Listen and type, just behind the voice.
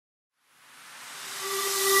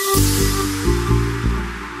Hey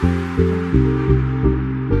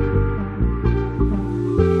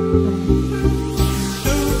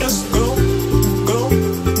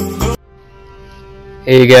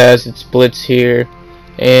guys, it's Blitz here,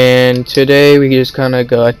 and today we just kind of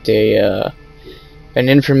got an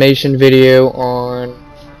information video on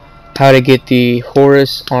how to get the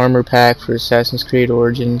Horus armor pack for Assassin's Creed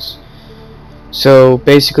Origins. So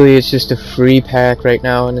basically it's just a free pack right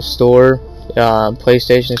now in the store,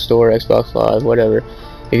 PlayStation Store, Xbox Live, whatever.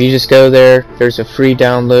 If you just go there, there's a free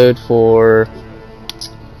download for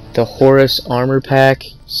the Horus armor pack.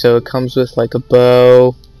 So it comes with like a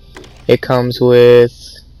bow, it comes with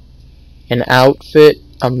an outfit,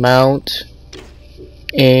 a mount,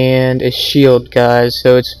 and a shield, guys.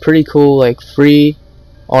 So it's pretty cool, like free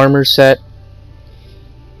armor set.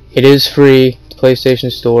 It is free,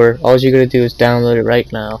 PlayStation Store. All you gotta do is download it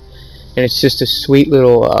right now, and it's just a sweet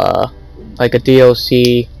little like a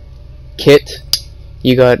DLC kit.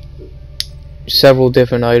 You got several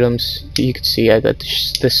different items. You can see I got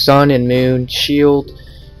the sun and moon shield.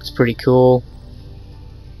 It's pretty cool.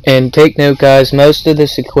 And take note, guys, most of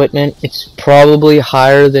this equipment, it's probably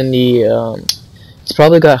higher than the it's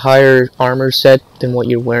probably got higher armor set than what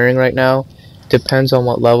you're wearing right now. Depends on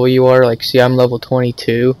what level you are. Like, see, I'm level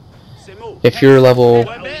 22. If you're level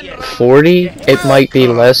 40, it might be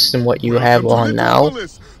less than what you have on now,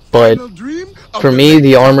 but for me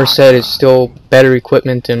the armor set is still better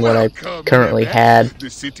equipment than what I currently had.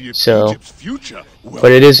 So,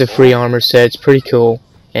 but it is a free armor set. It's pretty cool.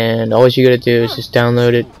 And all you gotta do is just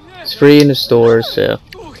download it. It's free in the store, so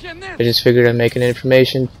I just figured I'd make an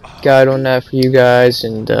information guide on that for you guys,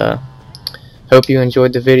 and hope you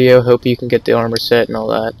enjoyed the video. Hope you can get the armor set and all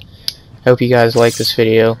that. Hope you guys like this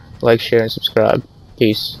video. Like, share, and subscribe.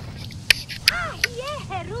 Peace.